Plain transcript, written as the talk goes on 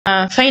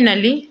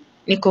Finally,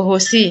 niko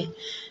hosi.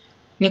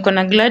 Niko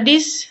na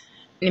Gladys,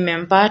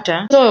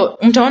 nimempata. So,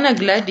 mtaona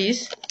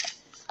Gladys.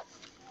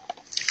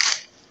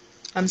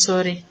 I'm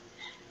sorry.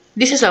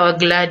 This is our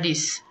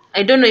Gladys.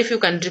 I don't know if you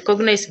can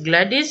recognize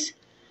Gladys.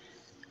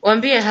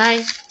 Wambie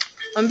hi.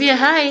 Wambie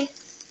hi.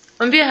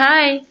 Wambie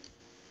hi.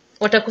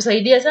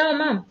 Watakusaidia sawa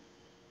mama?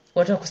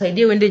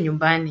 Watakusaidia uende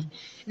nyumbani.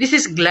 This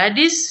is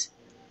Gladys,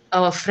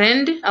 our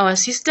friend, our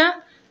sister,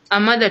 a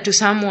mother to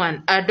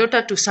someone, a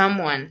daughter to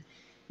someone.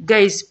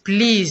 Guys,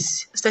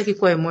 please, sitaki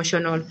kuwa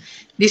emotional.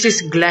 This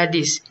is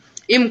Gladys.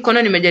 Hii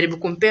mkono nimejaribu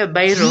kumpea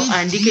biro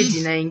aandike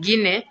jina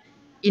ingine,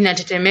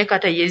 inatetemeka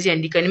hata yezi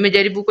andika.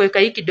 Nimejaribu kuweka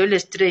hii kidole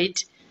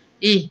straight,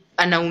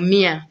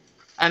 anaumia.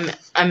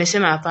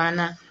 Amesema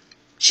hapana.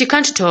 She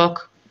can't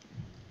talk.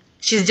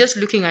 She's just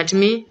looking at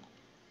me,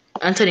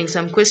 answering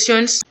some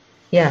questions.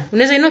 Yeah,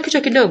 unaweza inua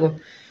kichwa kidogo?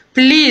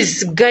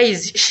 Please,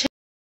 guys.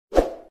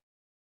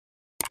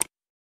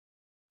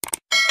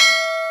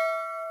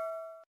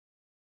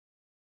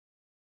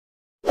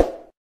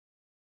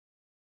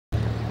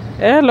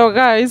 Hello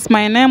guys,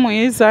 my name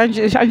is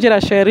Angela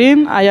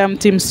Sherin. I am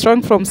Team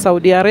Strong from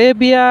Saudi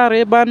Arabia,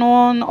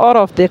 Lebanon, all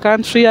of the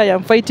country. I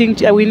am fighting,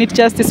 we need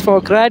justice for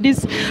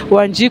Gladys,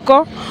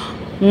 Wanjiku,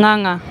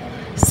 Nganga.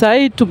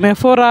 Sai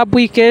tumefora up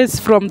case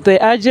from the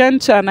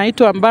agent,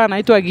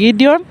 anaitwa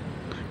Gideon,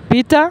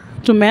 Peter.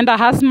 Tumeenda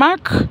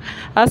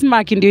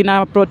Hasmark ndio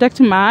ina protect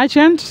my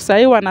agent.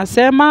 Sai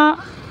wanasema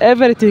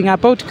everything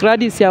about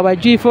Gladys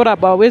hawajui for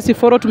about wesi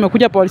foro.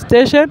 Tumekuja police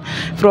station,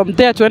 from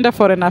there tuenda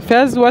foreign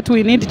affairs. What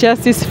we need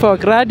justice for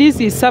Gladys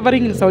is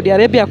suffering in Saudi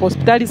Arabia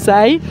hospitali.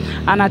 Sai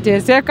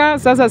anateseka.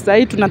 Sasa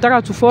sai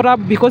tunataka tu follow up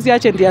because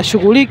agent ya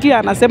shughuliki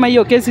anasema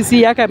hiyo kesi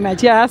si yake,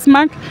 ameachia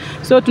Hasmark.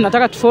 So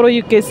tunataka tu follow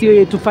hiyo kesi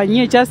hiyo,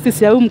 tufanyie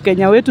justice ya huyu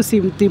Mkenya wetu.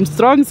 Si Team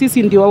Strong,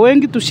 sisi ndio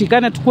wengi,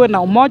 tushikane tukue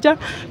na umoja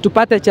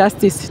tupate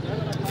justice.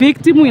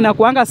 Victim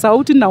inakuanga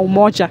sauti na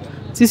umoja.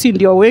 Sisi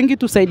ndio wengi,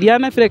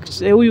 tusaidiane.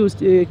 Huyu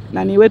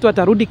nani wetu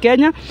atarudi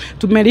Kenya.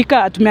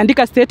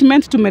 Tumeandika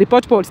statement,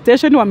 tumereport police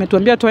station,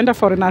 wametuambia tuenda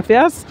foreign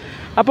affairs.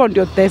 Hapo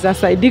ndio tutaweza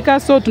saidika.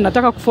 So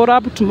tunataka kufollow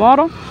up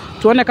tomorrow,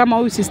 tuone kama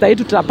huyu sister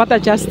yetu tutapata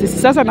justice.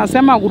 Sasa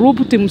nasema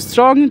group Team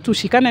Strong,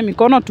 tushikane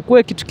mikono,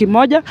 tukue kitu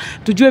kimoja,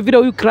 tujue vile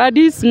huyu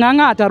Gladys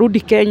Nganga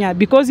atarudi Kenya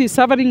because he's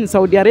suffering in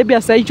Saudi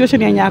Arabia.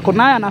 Situation yenye ako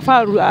nayo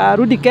anafaa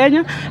arudi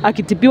Kenya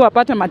akitibiwa,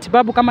 apate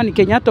matibabu kama ni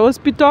Kenyatta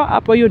Hospital.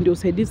 Hapo hiyo ndio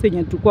usaidizi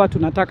yenye tulikuwa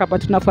tunataka,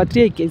 but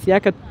tunafuatilia kesi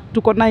yake,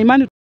 tuko na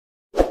imani.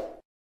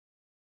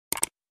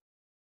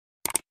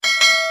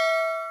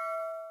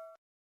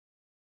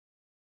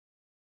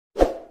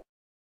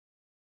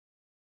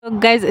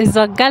 Guys, it's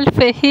a girl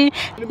here.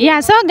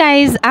 Yeah, so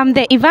guys, I'm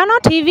the Ivano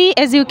TV.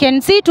 As you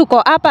can see,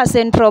 tuko hapa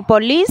Central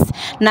Police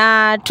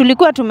na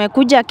tulikuwa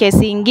tumekuja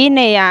kesi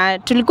ingine ya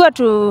tulikuwa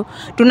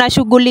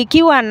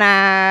tunashughulikiwa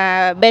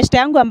na best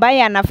yangu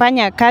ambaye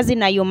anafanya kazi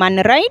na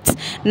human rights,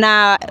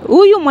 na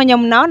huyu mwenye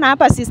mnaona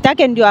hapa sister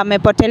yake ndio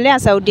amepotelea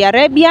Saudi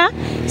Arabia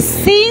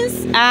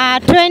since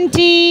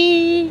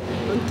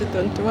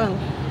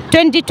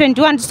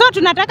 2021. So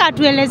tunataka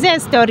atuelezee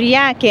story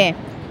yake.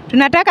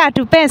 Tunataka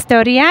atupe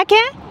story yake.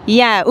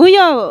 Yeah,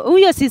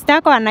 huyo sister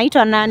yako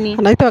anaitwa nani?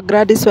 Anaitwa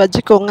Gladys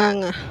Wanjiku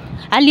Nganga.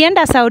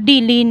 Alienda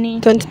Saudi lini?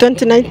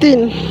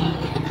 2019.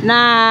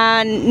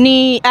 Na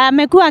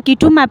amekuwa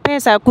akituma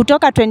pesa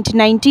kutoka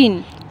 2019?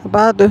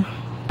 Bado.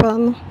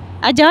 Pana.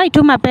 Hajawahi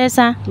tuma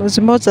pesa?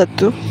 Mwezi mmoja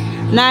tu.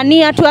 Na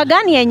ni hatua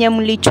gani yenye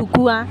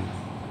mlichukua?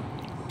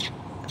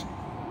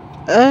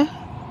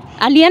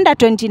 Alienda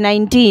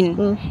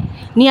 2019.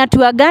 Ni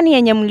hatua gani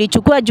yenye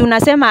mlichukua juu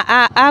nasema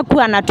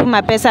hakuwa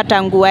anatuma pesa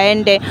tangu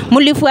aende?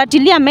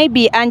 Mlifuatilia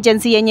maybe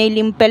agency yenye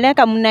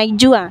ilimpeleka,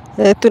 mnaijua?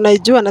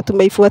 Tunaijua na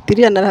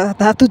tumeifuatilia na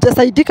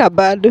hatujasaidika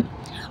bado.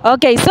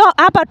 Okay, so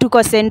hapa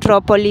tuko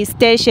Central Police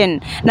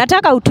Station.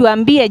 Nataka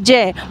utuambie,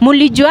 je,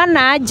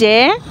 mlijuana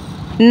aje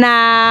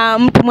na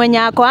mtu mwenye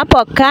ako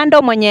hapo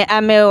kando mwenye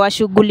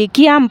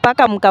amewashughulikia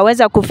mpaka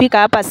mkaweza kufika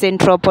hapa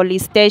Central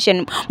Police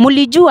Station?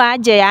 Mlijua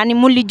aje, yani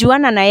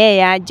mlijuana na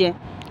yeye aje?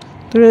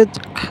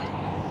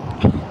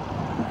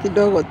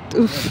 Kidogo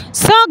tu.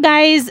 So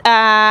guys,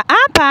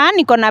 hapa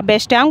niko na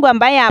best yangu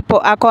ambaye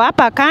ako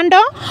hapa kando.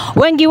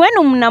 Wengi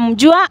wenu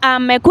mnamjua,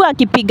 amekuwa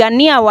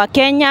akipigania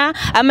Wakenya,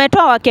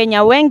 ametoa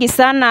Wakenya wengi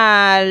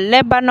sana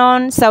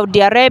Lebanon,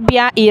 Saudi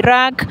Arabia,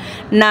 Iraq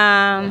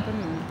na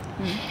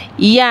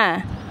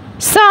yeah.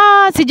 So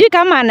sijui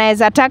kama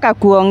anaweza taka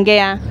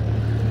kuongea.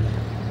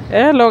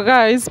 Hello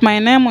guys, my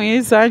name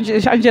is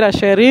Angela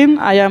Sherin.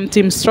 I am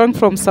Team Strong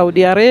from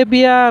Saudi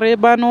Arabia,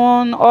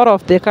 Lebanon, all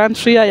of the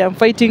country. I am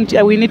fighting,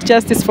 we need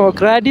justice for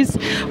Gladys,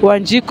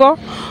 Wanjiku,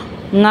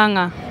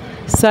 Nganga.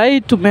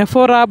 Sai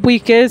tumefora up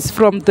case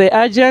from the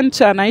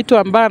agent,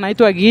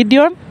 anaitwa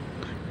Gideon,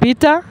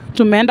 Peter.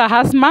 Tumeenda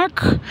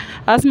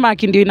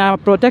Hasmark ndio ina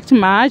protect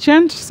my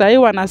agent. Sai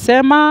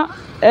wanasema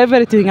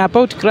everything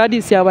about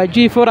Gladys ya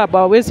wajui for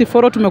about wesi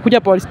for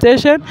tumekuja police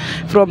station,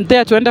 from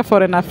there tuenda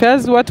foreign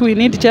affairs. What we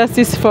need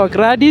justice for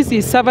Gladys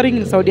is suffering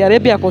in Saudi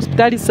Arabia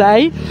hospitali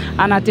sahi,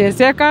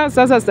 anateseka.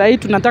 Sasa sahi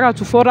tunataka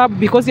tu follow up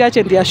because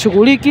yache ndiye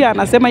shughuliki,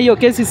 anasema hiyo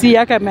kesi si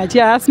yake,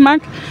 ameachia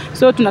Asmak.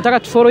 So tunataka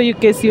tu follow hiyo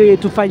kesi hiyo,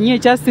 tufanyie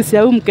justice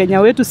ya huyu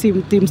Mkenya wetu, si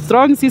team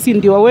strong, sisi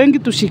ndio wengi,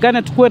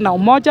 tushikane tukue na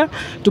umoja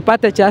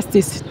tupate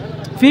justice.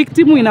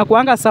 Victim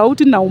inakuanga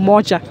sauti na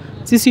umoja.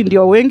 Sisi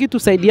ndio wengi,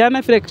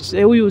 tusaidiane.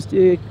 Huyu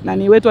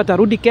nani wetu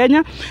atarudi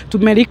Kenya.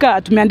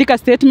 Tumeandika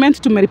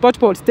statement, tumereport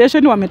police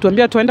station,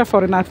 wametuambia tuenda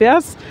foreign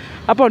affairs.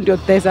 Hapo ndio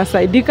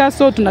tutasaidika.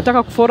 So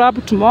tunataka kufollow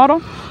up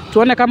tomorrow,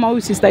 tuone kama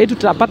huyu sister yetu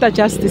tutapata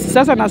justice.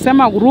 Sasa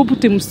nasema group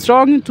team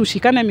strong,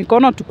 tushikane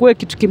mikono, tukue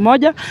kitu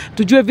kimoja,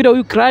 tujue vile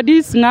huyu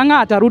Gladys Ng'ang'a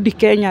atarudi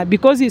Kenya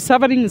because he's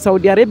suffering in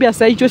Saudi Arabia.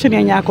 Situation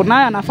yenye ako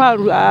nayo, anafaa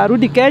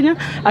arudi Kenya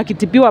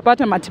akitibiwa,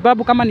 apate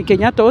matibabu kama ni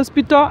Kenyatta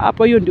Hospital.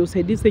 Hapo hiyo ndio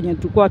usaidizi yenye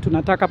tulikuwa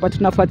tunataka, hapa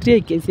tunafuatilia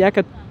kesi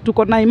yake,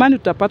 tuko na imani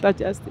tutapata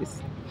justice.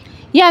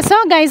 Yeah, so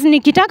guys,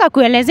 nikitaka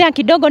kuelezea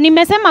kidogo,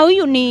 nimesema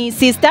huyu ni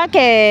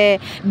sisterke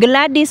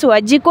Gladys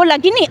Wanjiku,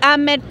 lakini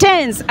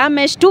ametense,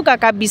 ameshtuka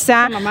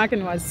kabisa.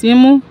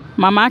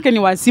 Mama yake ni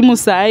wasimu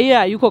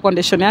sahi, yuko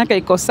condition yake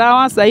iko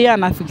sawa sahi,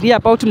 anafikiria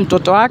about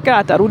mtoto wake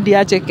atarudi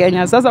aje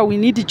Kenya. Sasa we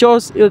need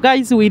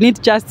guys, we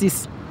need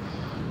justice.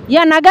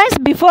 Yeah, na guys,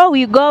 before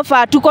we go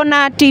far, tuko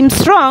na team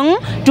strong,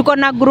 tuko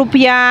na group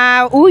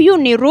ya huyu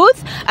ni Ruth,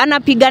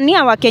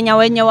 anapigania Wakenya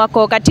wenye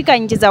wako katika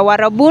nchi za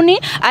Warabuni.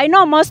 I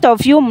know most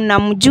of you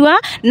mnamjua,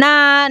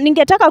 na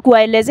ningetaka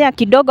kuwaelezea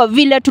kidogo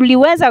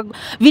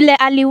vile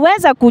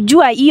aliweza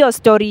kujua hiyo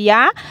story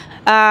ya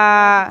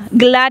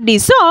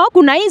Gladys. So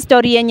kuna hii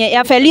story yenye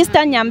ya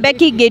Felista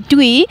Nyambeki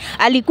Getui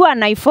alikuwa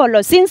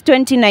anaifollow since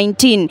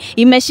 2019.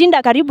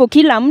 Imeshinda karibu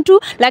kila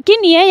mtu,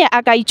 lakini yeye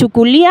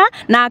akaichukulia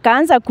na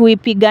akaanza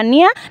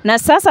kuipigania, na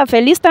sasa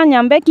Felista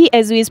Nyambeki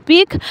as we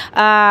speak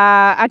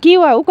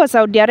akiwa huko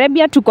Saudi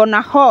Arabia, tuko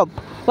na hope.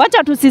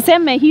 Wacha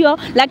tusiseme hiyo,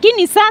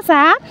 lakini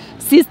sasa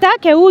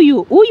sistake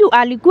huyu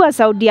alikuwa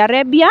Saudi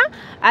Arabia,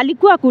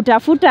 alikuwa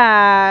kutafuta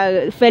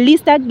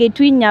Felista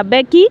Getui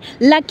Nyambeki,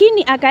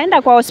 lakini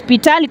akaenda kwa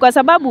hospitali kwa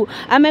sababu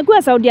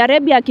amekuwa Saudi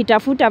Arabia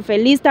akitafuta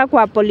Felista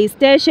kwa police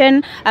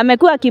station,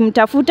 amekuwa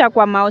akimtafuta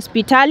kwa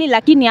mahospitali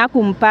lakini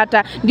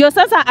hakumpata. Ndio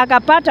sasa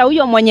akapata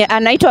huyo mwenye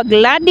anaitwa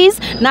Gladys,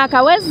 na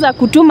akaweza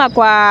kutuma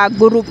kwa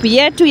group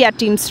yetu ya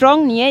Team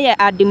Strong, ni yeye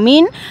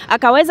admin,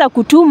 akaweza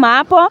kutuma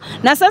hapo,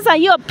 na sasa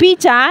hiyo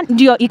picha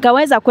ndio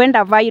ikaweza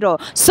kwenda viral.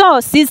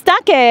 So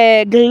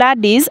sistake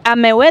Gladys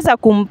ameweza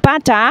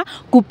kumpata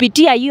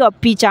kupitia hiyo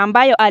picha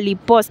ambayo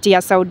alipost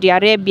ya Saudi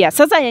Arabia,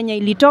 sasa yenye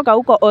ilitoka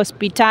huko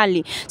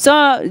hospitali. So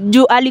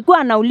juu alikuwa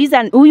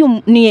anauliza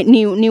huyu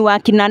ni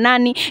wakina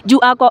nani, juu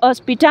ako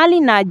hospitali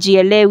na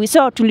ajielewi.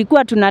 So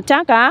tulikuwa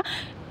tunataka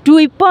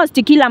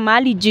tuipost kila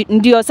mahali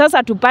ndio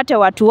sasa tupate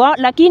watu wao,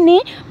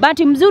 lakini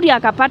bahati mzuri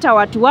akapata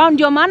watu wao.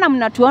 Ndio maana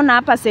mnatuona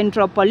hapa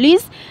Central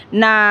Police,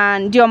 na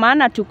ndio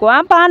maana tuko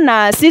hapa,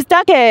 na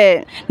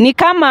sistake ni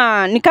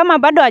kama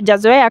bado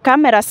hajazoea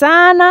kamera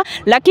sana,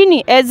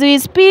 lakini as we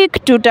speak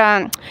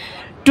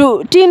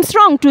Team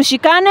Strong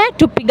tushikane,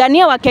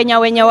 tupiganie Wakenya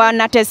wenye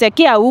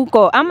wanatesekea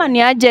huko, ama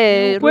ni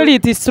aje? Kweli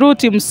it is true,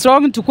 Team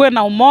Strong tukue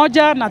na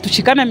umoja na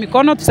tushikane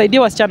mikono, tusaidie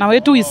wasichana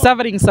wetu is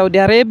suffering Saudi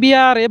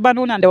Arabia,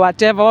 Lebanon and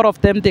whatever, all of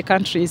them the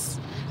countries.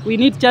 We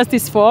need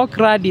justice for all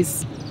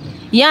Gladys.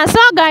 Yeah, so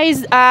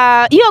guys,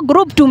 hiyo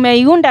group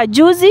tumeiunda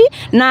juzi,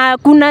 na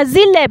kuna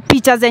zile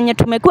picha zenye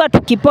tumekuwa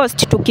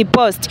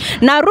tukipost.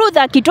 Na Ruth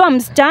akitoa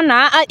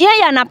msichana,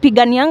 yeye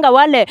anapiganianga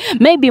wale,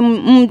 maybe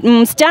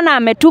msichana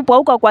ametupwa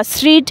huko kwa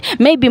street,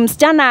 maybe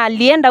msichana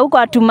alienda huko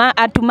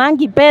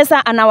atumangi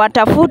pesa,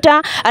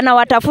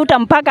 anawatafuta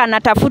mpaka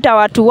anatafuta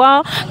watu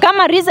wao.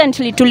 Kama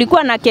recently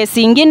tulikuwa na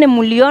kesi ingine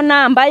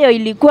muliona ambayo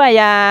ilikuwa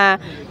ya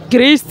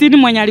Christine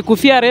mwenye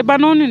alikufia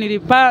Lebanon,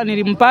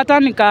 nilimpata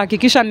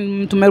nikahakikisha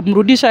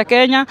tumemrudisha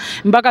Kenya,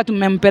 mpaka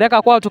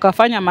tumempeleka kwao,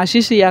 tukafanya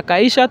mashishi ya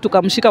kaisha,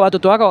 tukamshika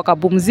watoto wake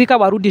wakapumzika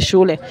warudi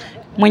shule.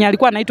 Mwenye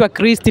alikuwa anaitwa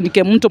Christine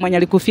Kemunto mwenye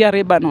alikufia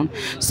Lebanon.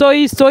 So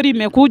hii story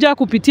imekuja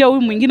kupitia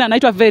huyu mwingine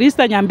anaitwa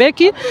Felista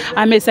Nyambeki,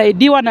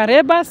 amesaidiwa na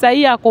Reba,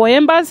 sahi ako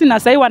embassy na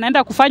sahi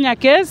wanaenda kufanya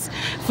case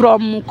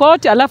from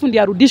court, alafu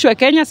ndiye arudishwe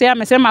Kenya. Sahi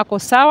amesema ako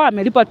sawa,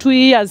 amelipa 2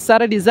 years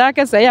salary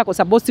zake, sahi ako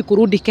supposed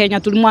kurudi Kenya.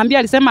 Tulimwambia,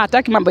 alisema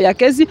hataki mambo ya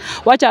kesi,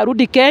 wacha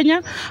arudi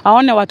Kenya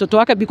aone watoto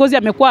wake because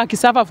amekuwa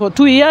akisafa for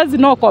 2 years,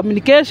 no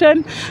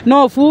communication,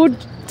 no food,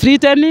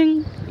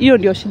 threatening. Hiyo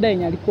ndio shida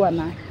yenye alikuwa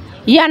nayo.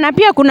 Yeah, na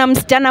pia kuna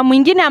msichana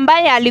mwingine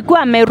ambaye alikuwa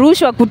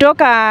amerushwa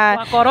kutoka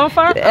kwa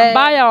ghorofa,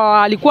 ambaye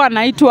alikuwa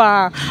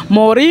anaitwa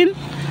Maureen.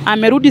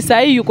 Amerudi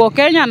sahi, yuko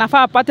Kenya,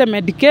 anafaa apate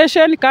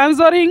medication,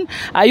 counseling,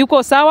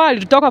 yuko sawa,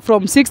 alitoka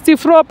from 60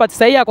 floor, but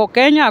sahi ako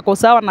Kenya, ako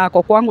sawa na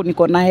ako kwangu,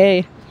 niko na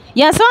yeye.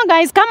 Yeah, so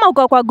guys, kama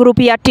uko kwa group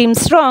ya Team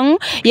Strong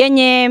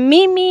yenye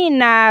mimi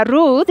na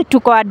Ruth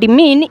tuko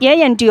admin,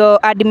 yeye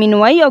ndio admin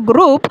wa hiyo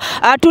group,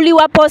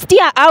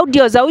 tuliwapostia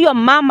audio za huyo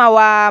mama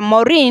wa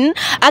Maureen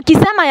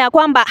akisema ya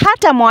kwamba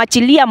hata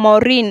mwachilia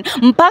Maureen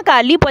mpaka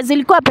alipo.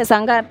 Zilikuwa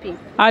pesa ngapi?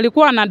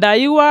 Alikuwa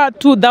anadaiwa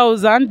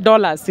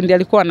 $2,000 ndiye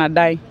alikuwa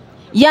anadai.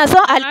 Yeah, so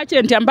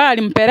agent ambaye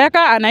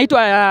alimpeleka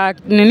anaitwa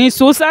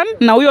Susan,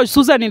 na huyo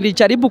Susan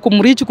nilijaribu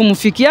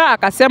kumfikia,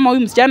 akasema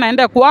huyu msichana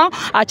aende kwao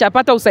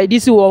achapata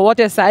usaidizi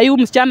wowote. Sasa huyu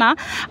msichana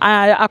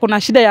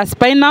akona shida ya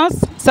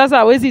spinals, sasa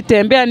hawezi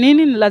tembea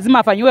nini, ni lazima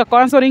afanywe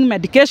counseling,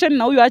 medication,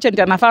 na huyo agent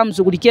anafaa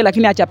mshughulikie,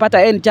 lakini achapata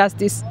any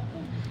justice.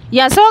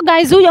 Yeah, so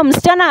guys, huyo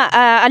msichana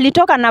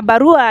alitoka na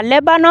barua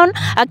Lebanon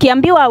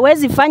akiambiwa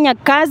hawezi fanya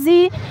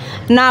kazi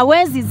na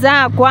hawezi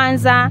zaa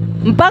kwanza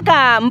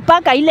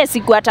mpaka ile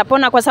siku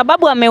atapona, kwa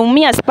sababu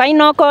ameumia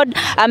spinal cord,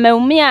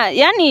 ameumia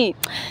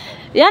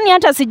yani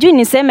hata sijui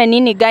niseme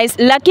nini guys,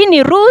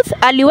 lakini Ruth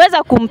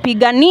aliweza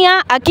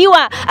kumpigania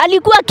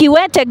alikuwa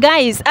kiwete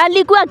guys,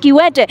 alikuwa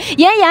kiwete.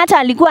 Yeye hata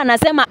alikuwa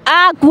anasema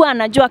kuwa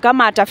anajua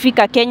kama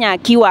atafika Kenya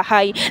akiwa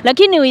hai,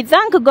 lakini we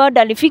thank God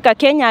alifika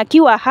Kenya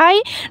akiwa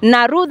hai,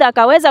 na Ruth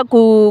akaweza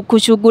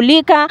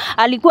kushughulika.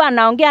 Alikuwa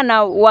anaongea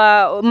na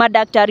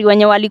madaktari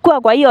wenye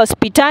walikuwa kwa hiyo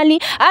hospitali,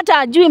 hata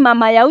ajui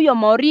mama ya huyo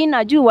Maureen,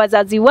 ajui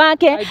wazazi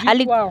wake,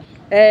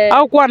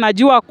 au kuwa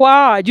anajua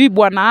kwao, ajui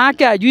bwana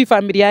yake, ajui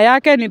familia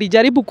yake.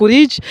 Nilijaribu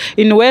kureach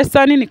in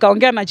Western,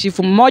 nikaongea na chief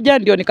mmoja,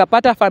 ndio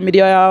nikapata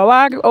familia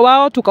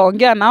wao,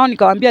 tukaongea nao,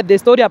 nikawaambia the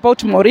story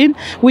about Maureen,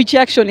 which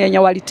action yenye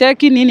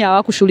waliteki, nini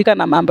hawakushughulika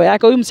na mambo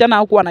yake. Huyu msichana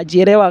hakuwa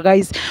anajielewa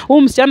guys.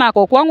 Huyu msichana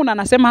ako kwangu na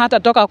anasema hata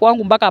toka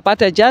kwangu mpaka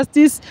apate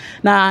justice,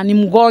 na ni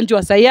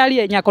mgonjwa sasa. Yali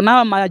yenye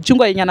akona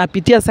machungu yenye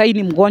anapitia sasa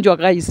ni mgonjwa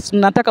guys.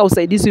 Tunataka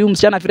usaidizi huyu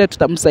msichana, vile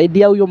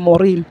tutamsaidia huyo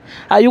Maureen.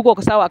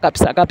 Hayuko sawa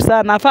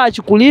kabisa. Nafaa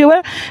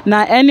achukuliwe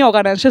na any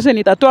organization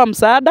itatoa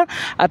msaada,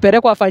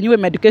 apelekwe afanywe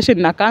medication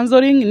na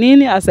counseling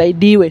nini,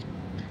 asaidiwe,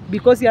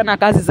 because yana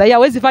kazi sasa,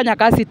 hawezi fanya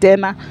kazi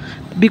tena,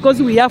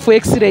 because we have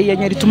x-ray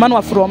yenye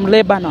litumanwa from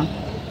Lebanon.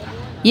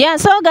 Yeah,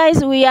 so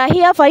guys, we are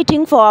here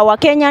fighting for our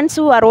Kenyans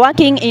who are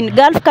working in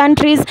Gulf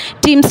countries.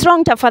 Team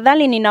Strong,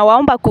 tafadhali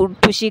ninawaomba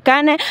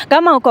tushikane.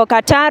 Kama uko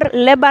Qatar,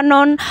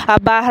 Lebanon,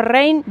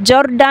 Bahrain,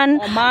 Jordan,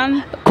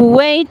 Oman,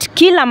 Kuwait,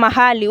 kila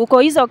mahali uko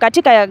hizo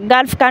katika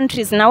Gulf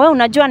countries, na wewe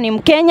unajua ni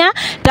Mkenya,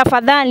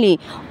 tafadhali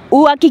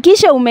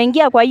uhakikishe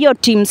umeingia kwa hiyo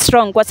Team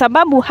Strong, kwa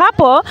sababu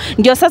hapo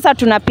ndio sasa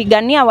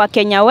tunapigania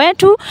Wakenya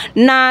wetu.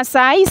 Na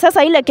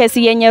sasa ile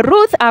kesi yenye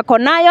Ruth ako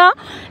nayo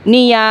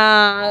ni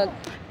ya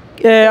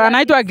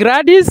anaitwa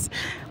Gladys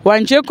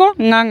Wanjiku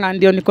nganga,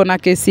 ndio niko na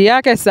kesi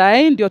yake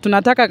sasa. Ndio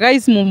tunataka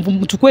guys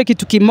mchukue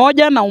kitu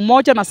kimoja na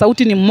umoja na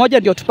sauti ni mmoja,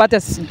 ndio tupate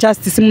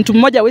justice. Mtu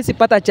mmoja hawezi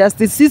pata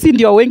justice, sisi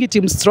ndio wengi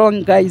Team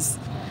Strong guys,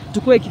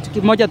 tukue kitu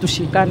kimoja,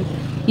 tushikane.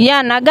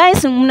 Yeah, na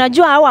guys,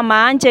 mnajua hawa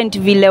maagent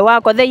vile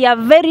wako, they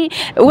are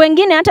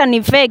wengine hata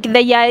ni fake,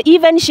 they are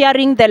even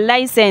sharing the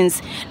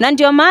license. Na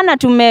ndio maana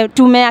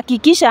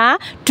tumehakikisha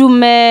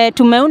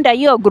tumeunda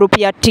hiyo group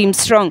ya Team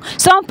Strong.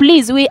 So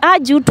please, we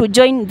urge you to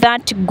join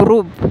that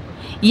group.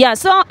 Yeah,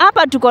 so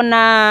hapa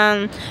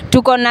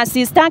tuko na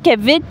sister yake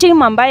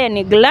victim ambaye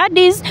ni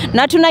Gladys,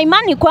 na tuna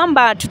imani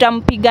kwamba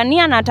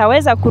tutampigania na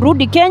ataweza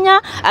kurudi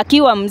Kenya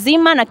akiwa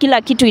mzima na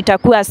kila kitu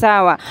itakuwa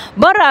sawa.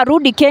 Bora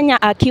arudi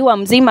Kenya akiwa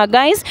mzima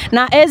guys.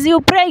 Na as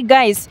you pray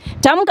guys,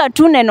 tamka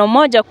tu neno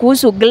moja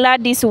kuhusu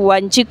Gladys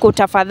Wanjiku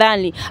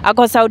tafadhali.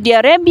 Ako Saudi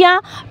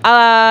Arabia,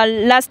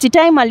 last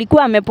time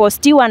alikuwa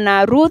amepostiwa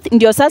na Ruth,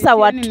 ndio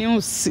sasa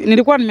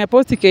nilikuwa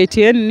nimeposti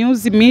KTN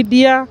News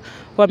Media,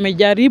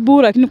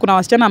 wamejaribu, lakini kuna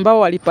wasichana ambao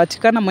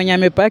walipatikana. Mwenye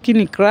amepaki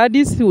ni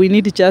Gladys. We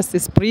need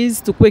justice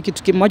please, tukue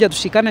kitu kimoja,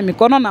 tushikane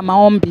mikono na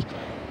maombi.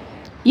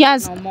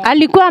 Yes,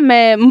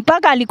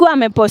 alikuwa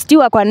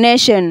amepostiwa kwa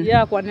Nation.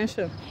 Yeah, kwa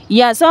Nation.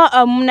 Yeah, so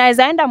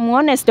mnaweza enda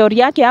muone story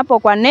yake hapo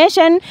kwa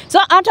Nation. So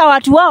hata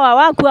watu wao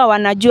hawakuwa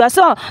wanajua.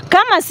 So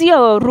kama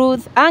sio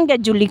Ruth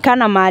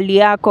angejulikana mahali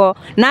yako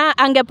na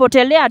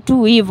angepotelea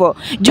tu hivyo.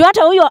 Juu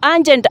hata huyo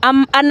agent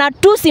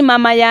anatusi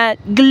mama ya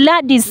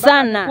Gladys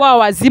sana. Kwa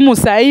wazimu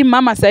sahi,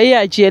 mama sahi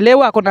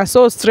ajielewa, akona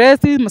so stress,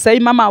 sahi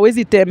mama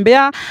hawezi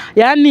tembea.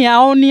 Yaani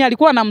haoni,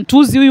 alikuwa na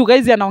mtuzi huyu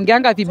guys,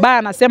 anaongeanga vibaya,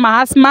 anasema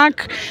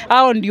Hasmark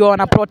au ndio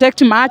wana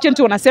protect merchant,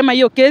 wanasema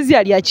hiyo kesi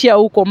aliachia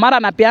huko. Mara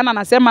anapeana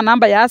anasema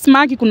namba ya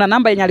Hasmark, kuna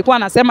namba yenye alikuwa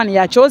anasema ni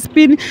ya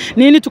Jospin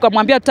nini,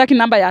 tukamwambia tutaki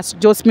namba ya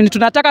Jospin,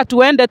 tunataka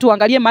tuende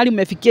tuangalie mahali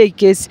umefikia hii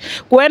kesi.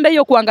 Kuenda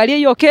hiyo kuangalia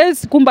hiyo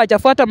kesi, kumbe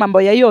hajafuata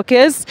mambo ya hiyo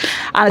kesi,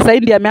 sasa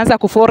ndiye ameanza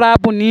kufollow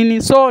up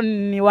nini. So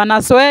ni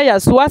wanasoea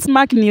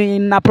Hasmark ni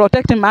na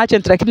protect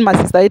merchant, lakini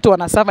masista yetu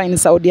wana serve in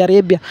Saudi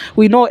Arabia.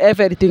 We know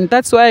everything.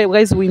 That's why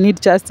guys we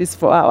need justice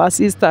for our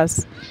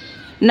sisters.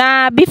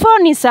 Na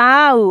before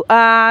nisahau,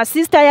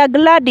 sister ya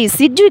Gladys,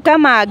 sijui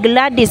kama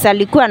Gladys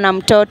alikuwa na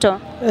mtoto.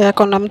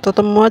 Akona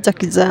mtoto mmoja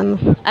kijana.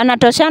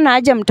 Anatoshana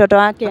aje mtoto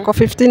wake? Kwa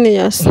 15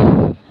 years.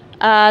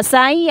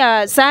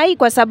 Sahi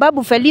kwa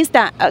sababu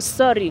Felista,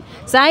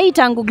 sahi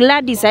tangu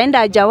Gladys aenda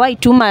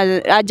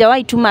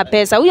hajawahi tuma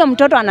pesa. Huyo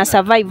mtoto ana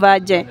survive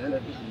aje?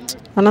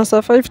 Ana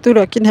survive tu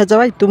lakini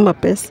hajawahi tuma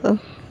pesa.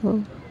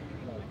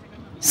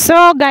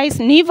 So guys,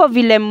 ni hivyo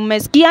vile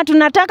mmesikia,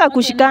 tunataka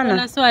kushikana.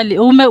 Kuna swali,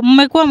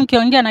 mmekuwa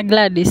mkiongea na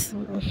Gladys?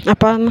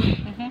 Hapana.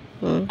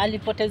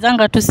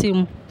 Alipotezanga tu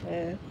simu.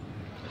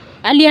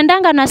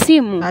 Aliendanga na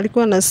simu?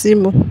 Alikuwa na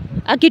simu.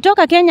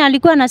 Akitoka Kenya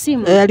alikuwa na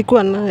simu?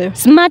 Alikuwa nayo.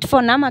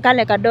 Smartphone ama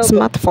kale kadogo?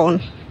 Smartphone.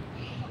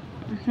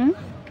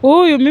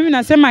 Huyu mimi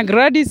nasema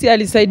Gladys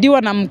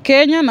alisaidiwa na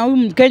Mkenya, na huyu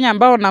Mkenya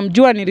ambao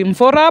namjua ni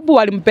Rimforabu,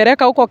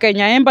 alimpeleka huko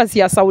Kenya Embassy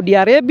ya Saudi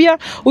Arabia.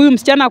 Huyu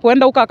msichana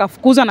kwenda huko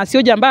akafukuza na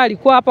sio jamba,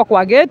 alikuwa hapa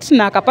kwa gate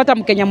na akapata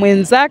Mkenya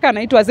mwenzake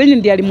anaitwa Zeni,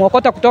 ndiye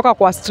alimuokota kutoka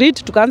kwa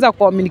street, tukaanza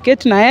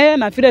communicate na yeye,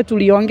 na vile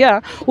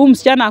tuliongea huyu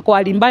msichana ako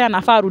alimbaya,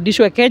 nafaa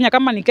arudishwe Kenya.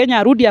 Kama ni Kenya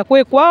arudi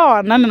akwe kwao,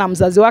 anane na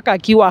mzazi wake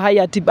akiwa hai,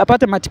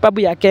 apate matibabu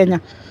ya Kenya.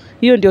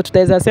 Hiyo ndio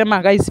tutaweza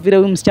sema guys, vile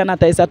huyu msichana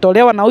ataweza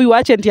tolewa. Na huyu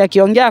agent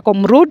akiongea ako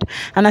mrude,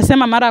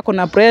 anasema mara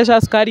kuna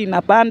pressure, sukari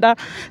inapanda,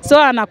 so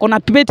anakona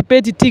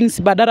petty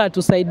things badala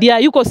tusaidia.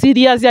 Yuko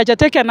serious, acha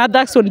take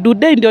another action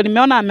today. Ndio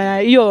nimeona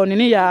hiyo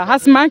nini ya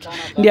Hasmark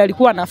ndio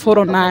alikuwa na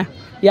follow nayo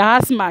ya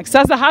Hasmark.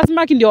 Sasa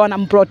Hasmark ndio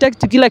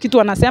wanamprotect kila kitu,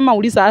 wanasema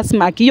uliza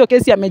Hasmark. Hiyo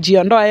kesi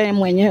amejiondoa yeye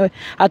mwenyewe,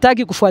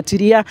 hataki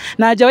kufuatilia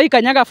na hajawahi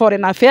kanyaga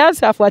foreign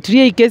affairs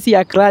afuatilie hii kesi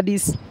ya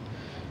Gladys.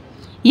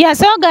 Yeah,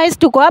 so guys,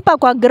 tuko hapa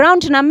kwa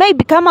ground na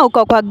maybe kama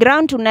uko kwa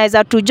ground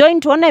unaweza tujoin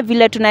tuone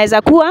vile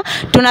tunaweza kuwa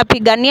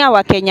tunapigania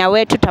Wakenya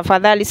wetu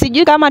tafadhali.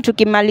 Sijui kama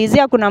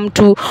tukimalizia kuna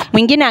mtu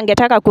mwingine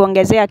angetaka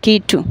kuongezea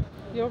kitu.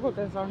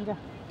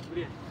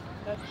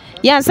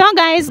 Yeah, so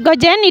guys,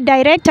 gojeni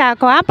director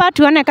ako hapa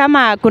tuone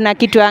kama kuna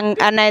kitu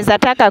anaweza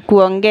taka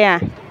kuongea.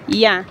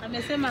 Yeah.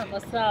 Amesema ako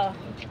sawa.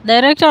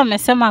 Director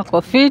amesema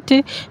ako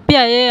fiti,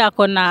 pia yeye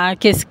ako na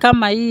kesi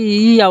kama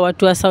hii ya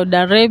watu wa Saudi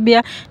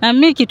Arabia. Na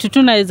mimi kitu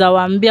tu naweza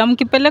waambia,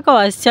 mkipeleka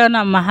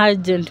wasichana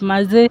maagent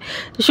mazee,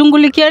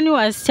 shughulikieni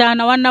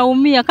wasichana,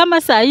 wanaumia.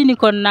 Kama saa hii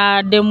niko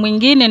na dem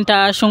mwingine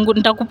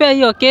nitakupea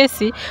hiyo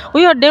kesi.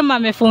 Huyo dem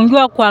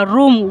amefungiwa kwa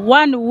room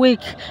 1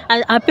 week,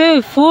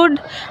 apewi food,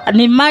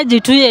 ni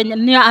maji tu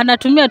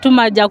anatumia tu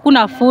maji,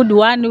 hakuna food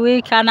 1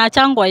 week,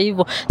 anachangwa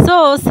hivyo.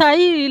 So saa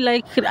hii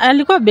like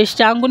alikuwa best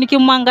yangu,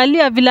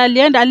 nikimwangalia vile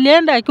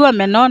alienda akiwa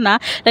amenona,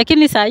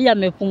 lakini saa hii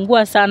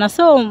amepungua sana.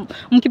 So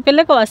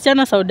mkipeleka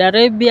wasichana Saudi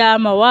Arabia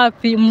ama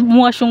wapi,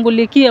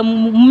 mwashughulikie,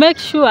 make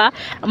sure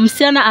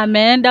msichana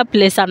ameenda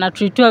place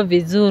anatreatiwa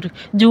vizuri,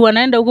 juu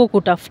wanaenda huko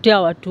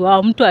kutafutia watu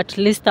wao, mtu at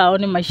least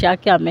aone maisha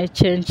yake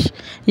amechange.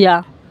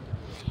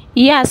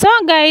 Yeah, so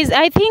guys,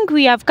 I think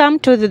we have come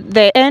to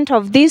the end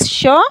of this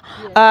show.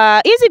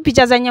 Hizi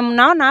picha zenye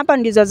mnaona hapa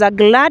ndizo za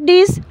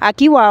Gladys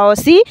akiwa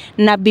OC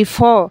na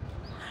before.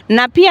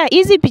 Na pia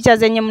hizi picha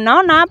zenye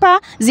mnaona hapa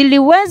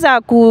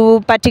ziliweza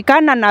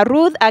kupatikana na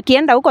Ruth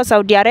akienda huko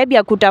Saudi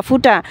Arabia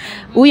kutafuta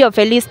huyo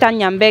Felista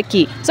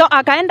Nyambeki. So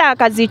akaenda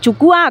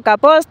akazichukua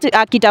akapost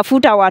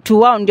akitafuta watu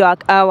wao ndio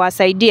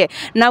awasaidie.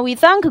 Na we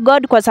thank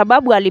God kwa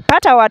sababu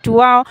alipata watu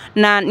wao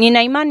na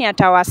nina imani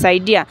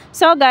atawasaidia.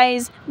 So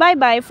guys, bye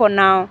bye for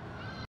now.